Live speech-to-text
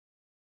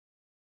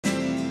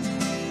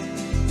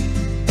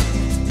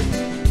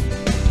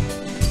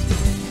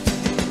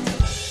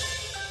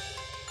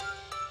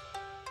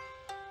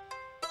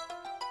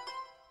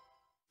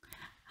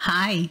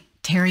Hi,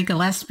 Terri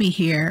Gillespie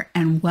here,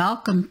 and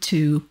welcome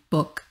to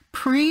Book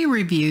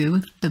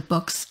Pre-Review, the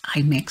books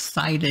I'm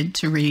excited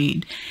to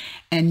read.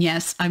 And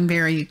yes, I'm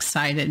very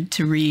excited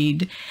to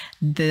read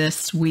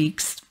this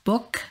week's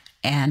book,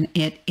 and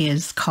it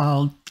is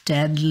called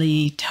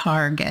Deadly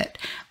Target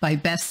by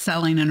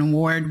best-selling and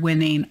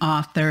award-winning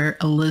author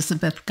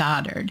Elizabeth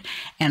Goddard.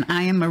 And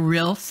I am a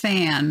real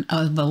fan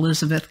of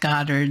Elizabeth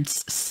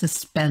Goddard's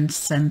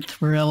suspense and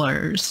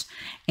thrillers,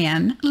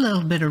 and a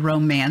little bit of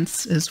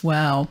romance as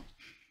well.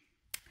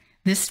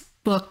 This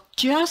book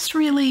just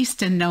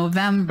released in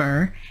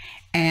November,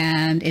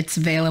 and it's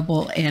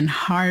available in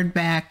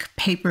hardback,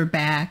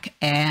 paperback,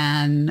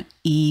 and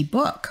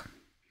ebook.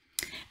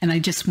 And I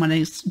just want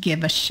to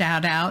give a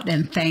shout out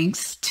and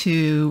thanks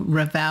to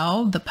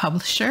Revell, the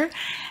publisher,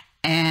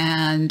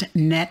 and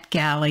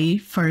NetGalley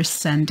for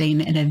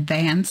sending an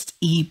advanced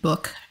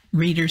ebook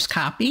reader's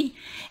copy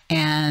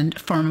and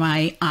for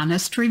my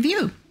honest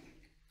review.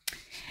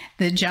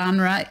 The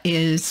genre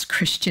is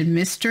Christian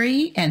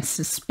mystery and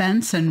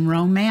suspense and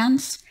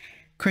romance,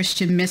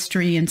 Christian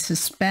mystery and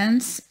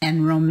suspense,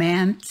 and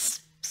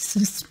romance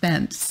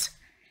suspense.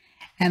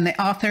 And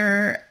the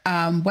author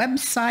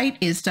website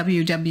is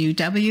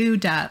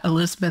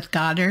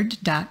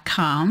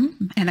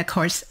www.elizabethgoddard.com. And of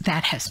course,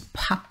 that has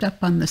popped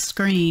up on the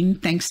screen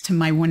thanks to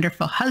my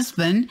wonderful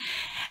husband.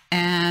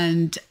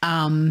 And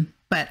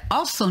but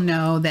also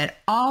know that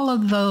all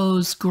of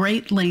those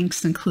great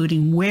links,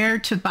 including where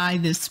to buy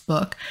this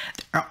book,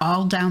 are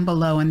all down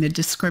below in the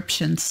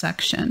description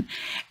section.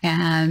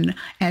 And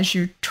as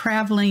you're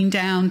traveling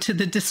down to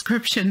the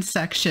description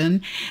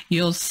section,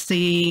 you'll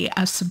see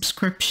a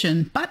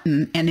subscription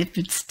button. And if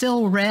it's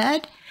still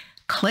red,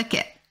 click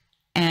it.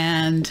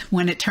 And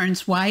when it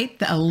turns white,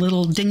 a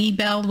little dingy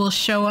bell will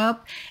show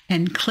up,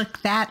 and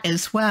click that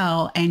as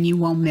well. And you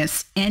won't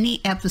miss any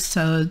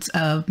episodes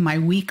of my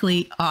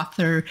weekly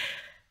author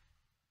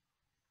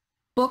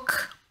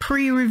book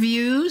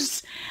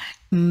pre-reviews,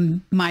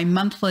 my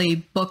monthly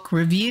book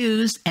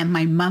reviews, and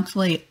my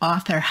monthly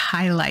author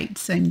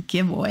highlights and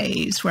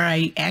giveaways, where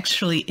I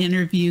actually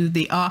interview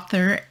the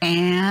author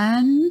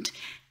and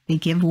they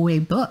give away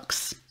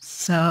books.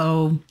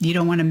 So you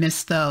don't want to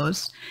miss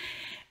those.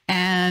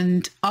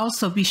 And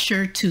also be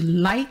sure to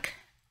like,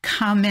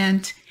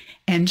 comment,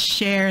 and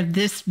share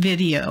this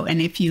video.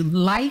 And if you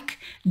like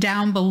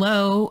down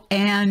below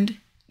and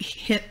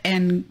hit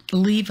and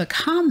leave a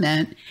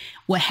comment,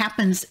 what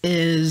happens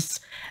is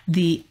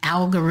the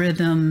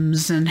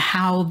algorithms and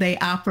how they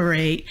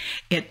operate,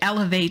 it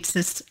elevates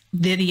this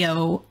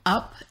video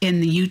up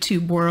in the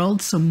YouTube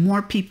world so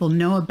more people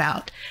know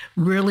about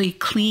really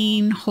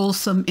clean,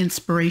 wholesome,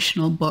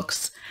 inspirational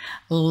books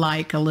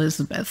like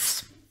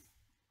Elizabeth's.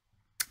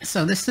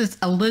 So this is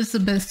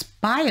Elizabeth's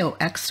bio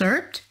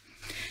excerpt.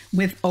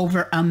 With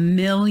over 1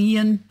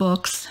 million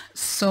books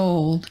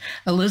sold,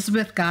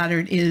 Elizabeth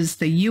Goddard is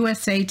the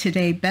USA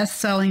Today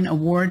best-selling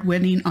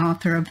award-winning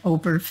author of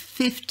over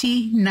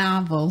 50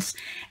 novels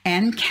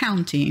and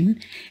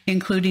counting,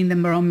 including the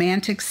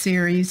romantic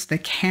series The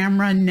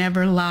Camera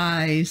Never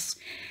Lies,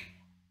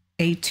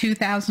 a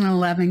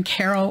 2011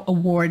 Carol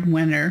Award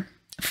winner.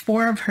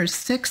 4 of her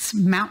 6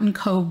 Mountain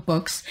Cove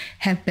books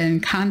have been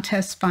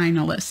contest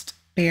finalists.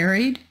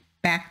 Buried,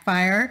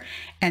 Backfire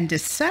and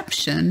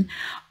Deception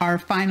are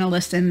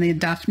finalists in the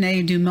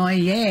Daphne Du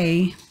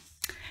Maurier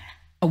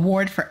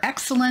Award for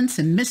Excellence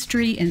in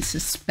Mystery and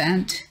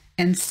Suspense,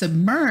 and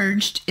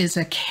Submerged is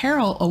a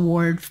Carol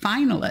Award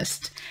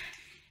finalist.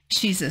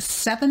 She's a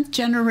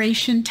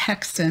 7th-generation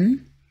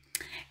Texan,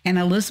 and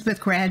Elizabeth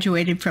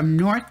graduated from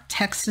North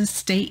Texas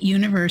State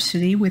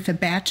University with a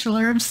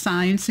Bachelor of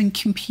Science in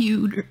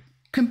Computer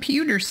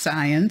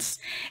Science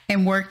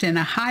and worked in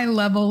a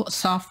high-level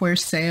software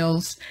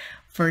sales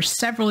for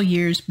several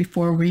years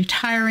before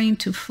retiring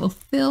to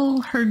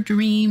fulfill her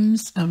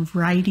dreams of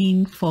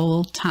writing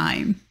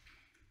full-time.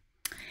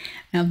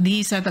 Now,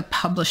 these are the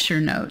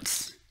publisher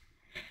notes.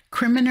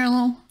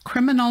 Criminal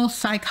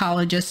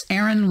psychologist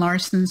Erin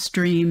Larson's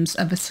dreams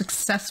of a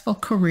successful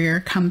career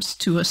comes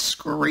to a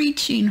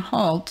screeching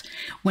halt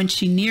when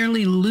she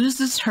nearly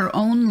loses her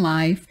own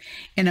life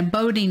in a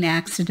boating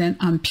accident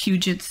on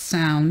Puget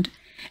Sound,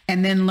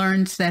 and then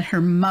learns that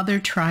her mother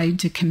tried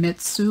to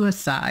commit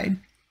suicide.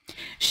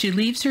 She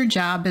leaves her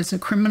job as a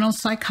criminal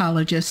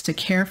psychologist to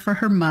care for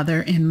her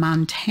mother in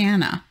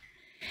Montana.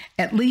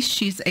 At least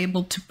she's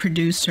able to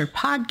produce her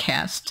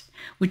podcast,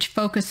 which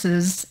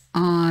focuses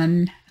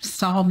on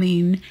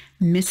solving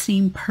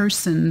missing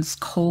persons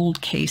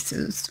cold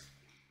cases.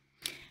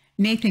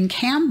 Nathan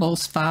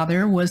Campbell's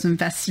father was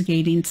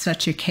investigating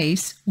such a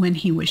case when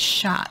he was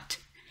shot,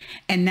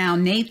 and now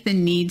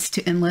Nathan needs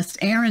to enlist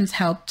Erin's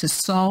help to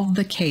solve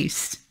the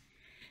case.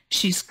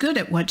 She's good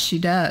at what she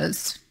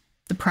does.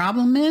 The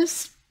problem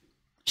is,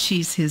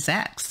 she's his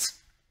ex.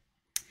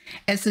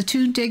 As the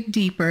two dig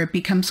deeper, it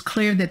becomes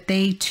clear that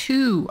they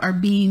too are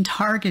being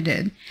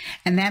targeted,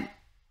 and that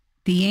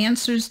the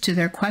answers to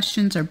their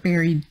questions are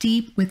buried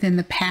deep within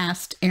the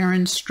past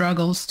Erin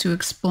struggles to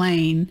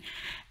explain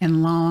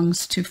and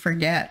longs to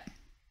forget.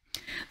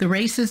 The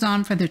race is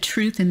on for the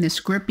truth in this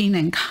gripping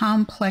and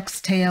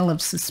complex tale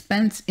of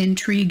suspense,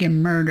 intrigue,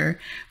 and murder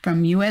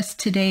from U.S.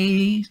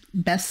 Today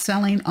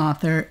best-selling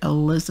author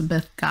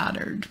Elizabeth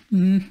Goddard.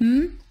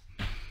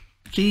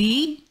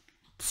 See?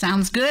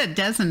 Sounds good,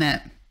 doesn't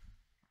it?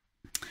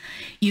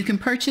 You can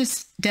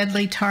purchase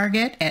Deadly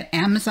Target at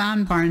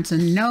Amazon, Barnes &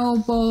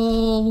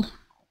 Noble,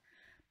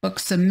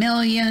 Books A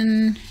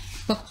Million,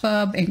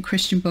 BookBub, and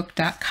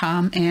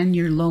ChristianBook.com, and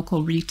your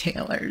local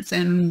retailers.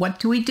 And what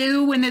do we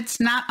do when it's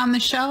not on the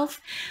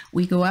shelf?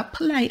 We go up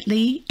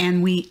politely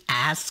and we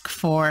ask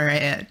for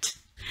it.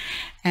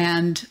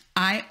 And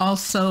I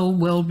also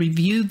will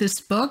review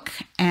this book,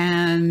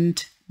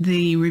 and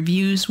the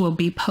reviews will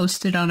be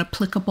posted on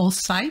applicable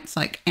sites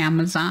like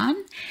Amazon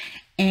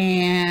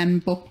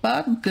and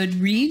BookBub,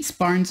 Goodreads,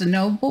 Barnes &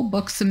 Noble,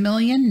 Books A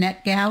Million,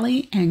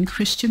 NetGalley, and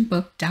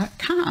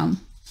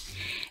ChristianBook.com.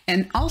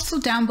 And also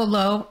down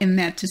below in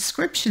that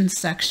description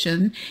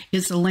section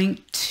is a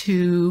link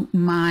to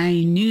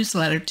my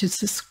newsletter, to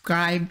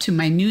subscribe to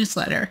my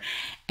newsletter.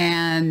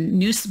 And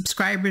new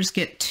subscribers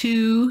get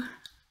 2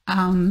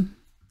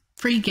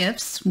 free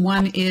gifts.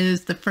 One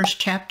is the first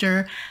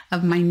chapter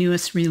of my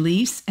newest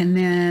release, and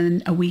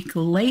then a week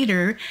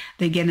later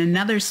they get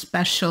another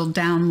special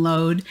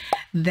download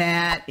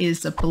that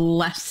is a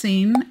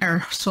blessing,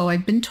 or so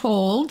I've been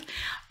told,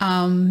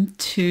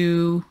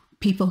 to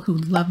people who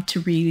love to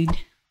read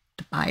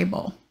the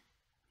Bible.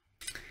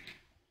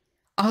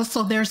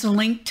 Also, there's a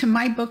link to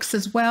my books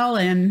as well,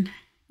 and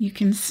you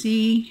can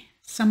see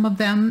some of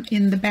them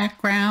in the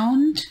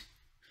background,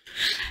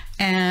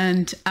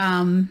 and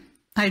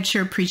I'd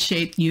sure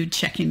appreciate you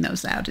checking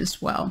those out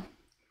as well.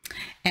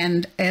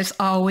 And as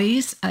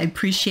always, I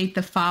appreciate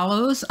the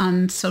follows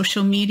on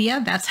social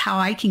media. That's how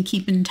I can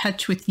keep in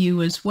touch with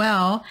you as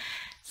well.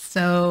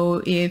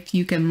 So if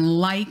you can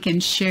like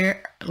and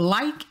share,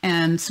 like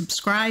and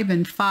subscribe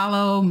and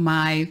follow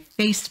my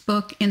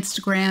Facebook,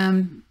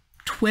 Instagram,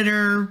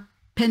 Twitter,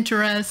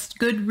 Pinterest,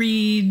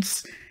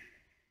 Goodreads,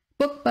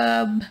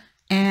 BookBub,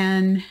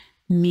 and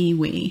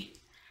MeWe.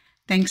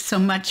 Thanks so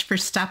much for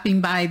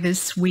stopping by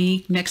this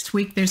week. Next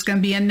week, there's going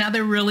to be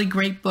another really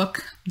great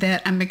book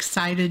that I'm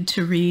excited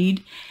to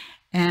read.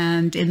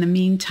 And in the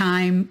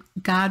meantime,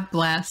 God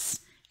bless,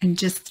 and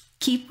just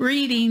keep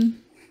reading.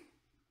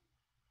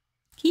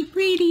 Keep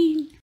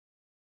reading.